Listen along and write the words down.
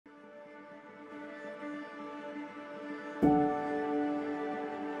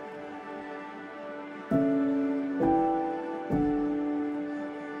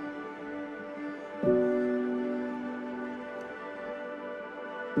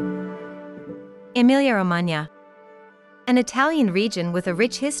Emilia-Romagna. An Italian region with a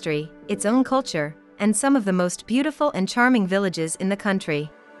rich history, its own culture, and some of the most beautiful and charming villages in the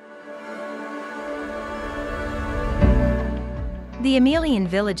country. The Emilian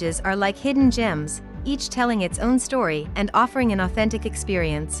villages are like hidden gems, each telling its own story and offering an authentic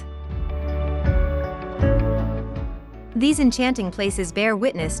experience. These enchanting places bear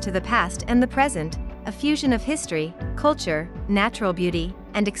witness to the past and the present, a fusion of history, culture, natural beauty,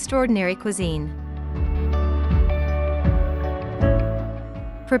 and extraordinary cuisine.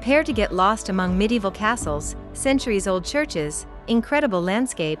 Prepare to get lost among medieval castles, centuries-old churches, incredible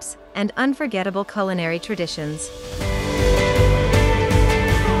landscapes, and unforgettable culinary traditions.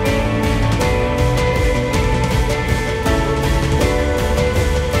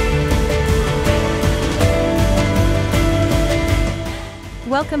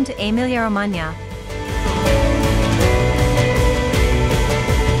 Welcome to Emilia-Romagna.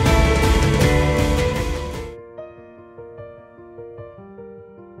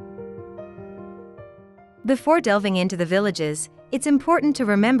 Before delving into the villages, it's important to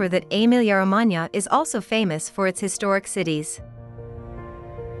remember that Emilia-Romagna is also famous for its historic cities.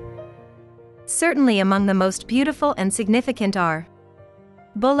 Certainly among the most beautiful and significant are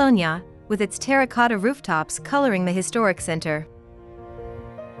Bologna, with its terracotta rooftops coloring the historic center.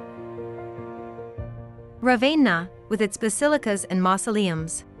 Ravenna, with its basilicas and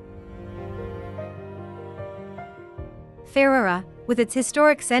mausoleums. Ferrara, with its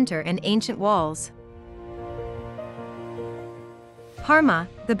historic center and ancient walls. Parma,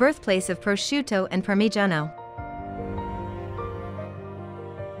 the birthplace of prosciutto and parmigiano.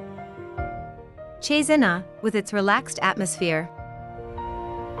 Cesena, with its relaxed atmosphere.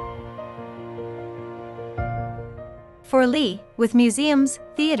 Forlì, with museums,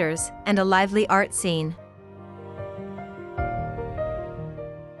 theaters, and a lively art scene.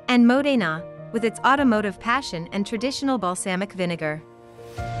 And Modena, with its automotive passion and traditional balsamic vinegar.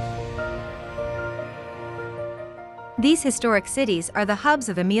 These historic cities are the hubs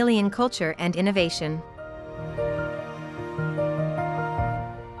of Emilian culture and innovation.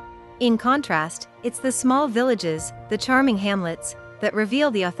 In contrast, it's the small villages, the charming hamlets, that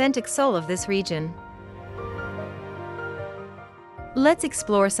reveal the authentic soul of this region. Let's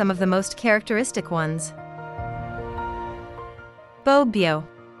explore some of the most characteristic ones. Bobbio.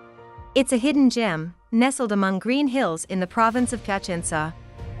 It's a hidden gem, nestled among green hills in the province of Piacenza.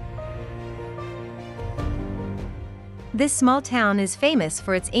 This small town is famous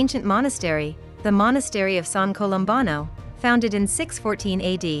for its ancient monastery, the Monastery of San Colombano, founded in 614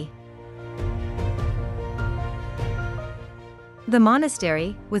 AD. The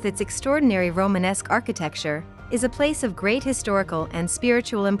monastery, with its extraordinary Romanesque architecture, is a place of great historical and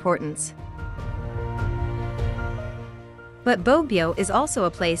spiritual importance. But Bobbio is also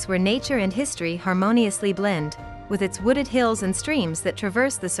a place where nature and history harmoniously blend, with its wooded hills and streams that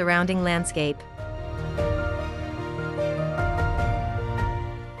traverse the surrounding landscape.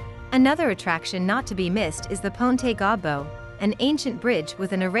 Another attraction not to be missed is the Ponte Gobbo, an ancient bridge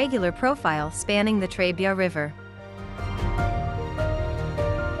with an irregular profile spanning the Trebbia River.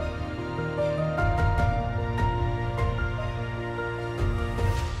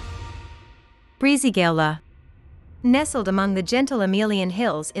 Breathtaking. Nestled among the gentle Emilian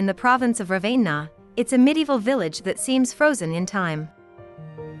hills in the province of Ravenna, it's a medieval village that seems frozen in time.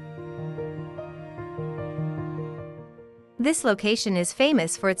 This location is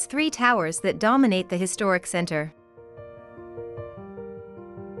famous for its three towers that dominate the historic center.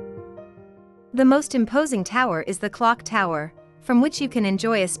 The most imposing tower is the Clock Tower, from which you can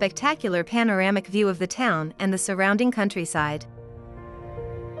enjoy a spectacular panoramic view of the town and the surrounding countryside.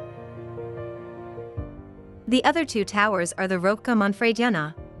 The other two towers are the Rocca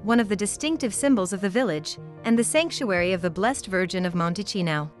Monfrediana, one of the distinctive symbols of the village, and the sanctuary of the Blessed Virgin of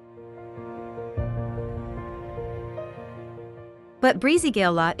Monticino. But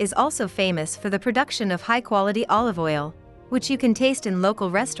Breathtaking is also famous for the production of high-quality olive oil, which you can taste in local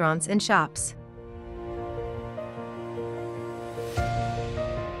restaurants and shops.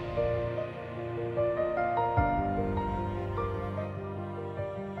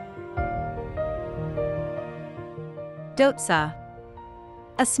 Dozza.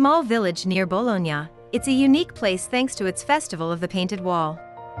 A small village near Bologna, it's a unique place thanks to its festival of the painted wall.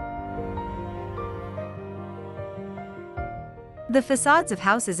 The facades of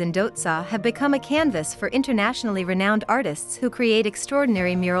houses in Dozza have become a canvas for internationally renowned artists who create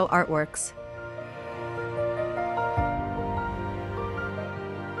extraordinary mural artworks.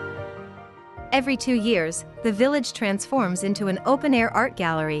 Every 2 years, the village transforms into an open-air art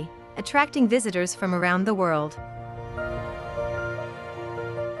gallery, attracting visitors from around the world.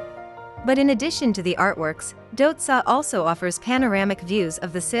 But in addition to the artworks, Dozza also offers panoramic views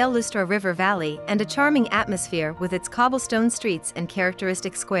of the Castell'Arquato River Valley and a charming atmosphere with its cobblestone streets and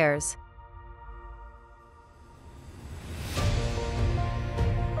characteristic squares.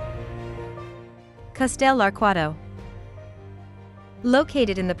 Castell'Arquato.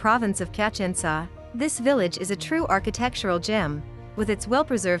 Located in the province of Piacenza, this village is a true architectural gem, with its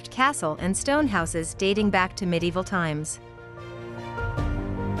well-preserved castle and stone houses dating back to medieval times.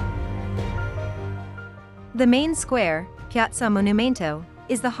 The main square, Piazza Monumento,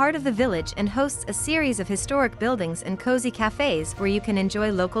 is the heart of the village and hosts a series of historic buildings and cozy cafes where you can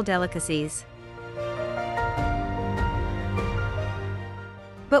enjoy local delicacies.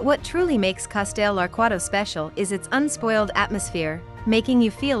 But what truly makes Castell'Arquato special is its unspoiled atmosphere, making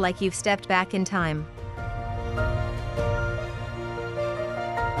you feel like you've stepped back in time.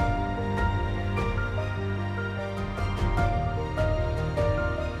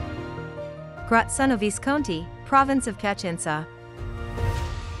 Grazzano Visconti, province of Piacenza.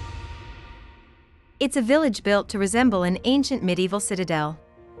 It's a village built to resemble an ancient medieval citadel.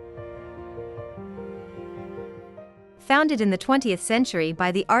 Founded in the 20th century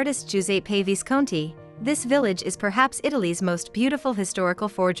by the artist Giuseppe Visconti, this village is perhaps Italy's most beautiful historical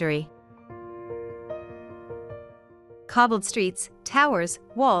forgery. Cobbled streets, towers,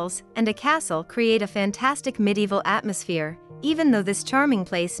 walls, and a castle create a fantastic medieval atmosphere, even though this charming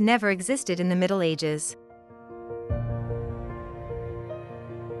place never existed in the Middle Ages.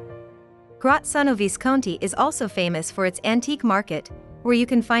 Grazzano Visconti is also famous for its antique market, where you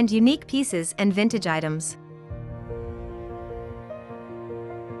can find unique pieces and vintage items.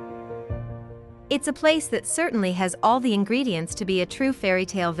 It's a place that certainly has all the ingredients to be a true fairy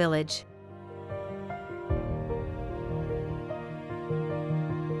tale village.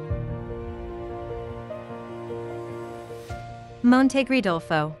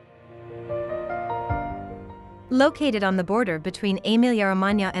 Montegridolfo. Located on the border between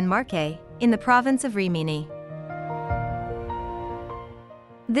Emilia-Romagna and Marche, in the province of Rimini.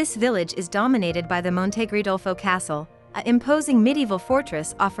 This village is dominated by the Montegridolfo Castle, an imposing medieval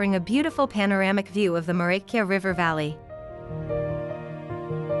fortress offering a beautiful panoramic view of the Montegridolfo River Valley.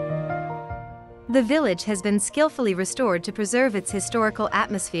 The village has been skillfully restored to preserve its historical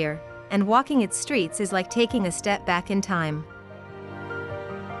atmosphere, and walking its streets is like taking a step back in time.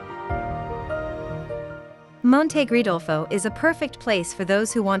 Montegridolfo is a perfect place for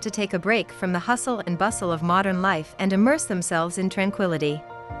those who want to take a break from the hustle and bustle of modern life and immerse themselves in tranquility.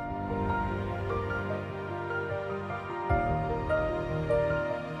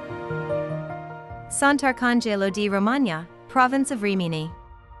 Sant'Arcangelo di Romagna, province of Rimini.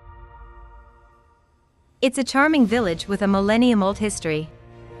 It's a charming village with a millennium-old history.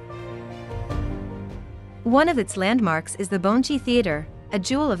 One of its landmarks is the Bonci Theatre, a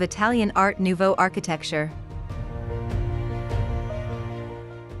jewel of Italian Art Nouveau architecture.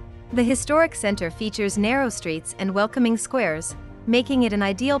 The historic center features narrow streets and welcoming squares, making it an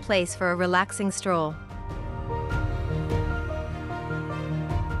ideal place for a relaxing stroll.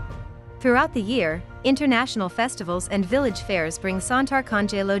 Throughout the year, international festivals and village fairs bring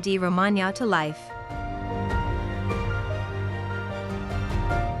Sant'Arcangelo di Romagna to life.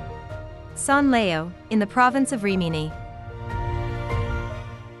 San Leo, in the province of Rimini.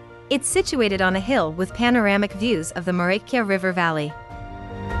 It's situated on a hill with panoramic views of the Montegridolfo River Valley.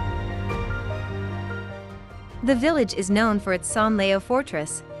 The village is known for its San Leo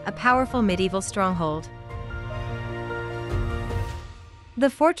fortress, a powerful medieval stronghold. The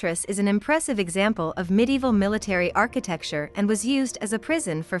fortress is an impressive example of medieval military architecture and was used as a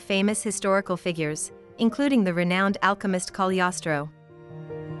prison for famous historical figures, including the renowned alchemist Cagliostro.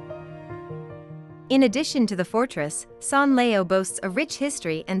 In addition to the fortress, San Leo boasts a rich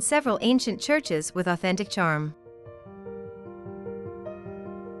history and several ancient churches with authentic charm.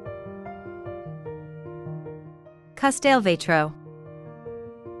 Castelvetro.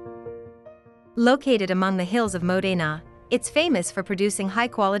 Located among the hills of Modena, it's famous for producing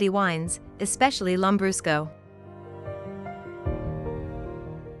high-quality wines, especially Lambrusco.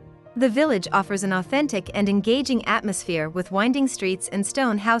 The village offers an authentic and engaging atmosphere with winding streets and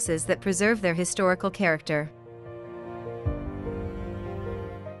stone houses that preserve their historical character.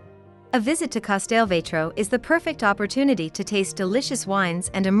 A visit to Castelvetro is the perfect opportunity to taste delicious wines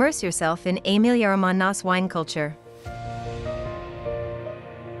and immerse yourself in Emilia-Romagna's wine culture.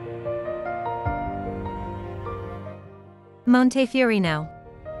 Montefiorino.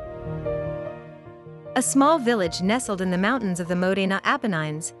 A small village nestled in the mountains of the Modena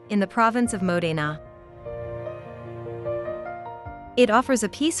Apennines, in the province of Modena. It offers a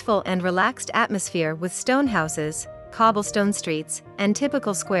peaceful and relaxed atmosphere with stone houses, cobblestone streets, and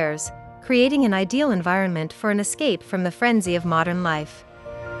typical squares, creating an ideal environment for an escape from the frenzy of modern life.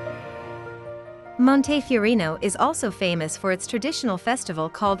 Montefiorino is also famous for its traditional festival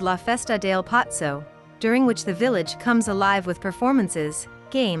called La Festa del Pazzo, during which the village comes alive with performances,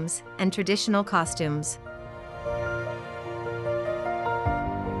 games, and traditional costumes.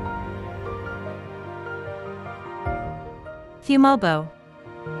 Fiumolbo.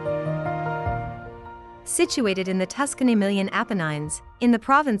 Situated in the Tuscan-Emilian Apennines, in the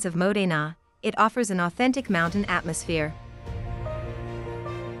province of Modena, it offers an authentic mountain atmosphere.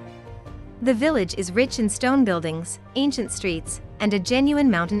 The village is rich in stone buildings, ancient streets, and a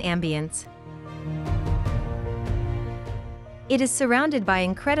genuine mountain ambience. It is surrounded by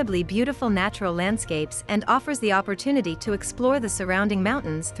incredibly beautiful natural landscapes and offers the opportunity to explore the surrounding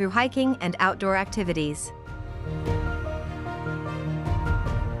mountains through hiking and outdoor activities.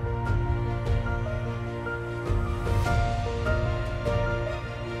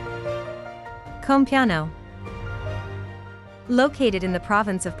 Compiàno. Located in the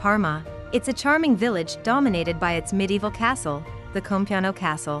province of Parma, it's a charming village dominated by its medieval castle, the Compiàno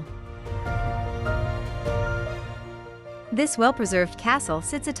Castle. This well-preserved castle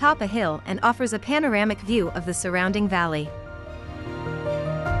sits atop a hill and offers a panoramic view of the surrounding valley.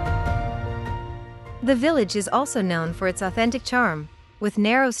 The village is also known for its authentic charm, with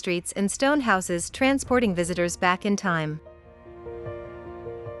narrow streets and stone houses transporting visitors back in time.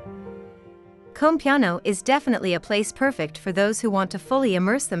 Compiàno is definitely a place perfect for those who want to fully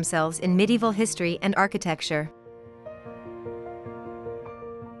immerse themselves in medieval history and architecture.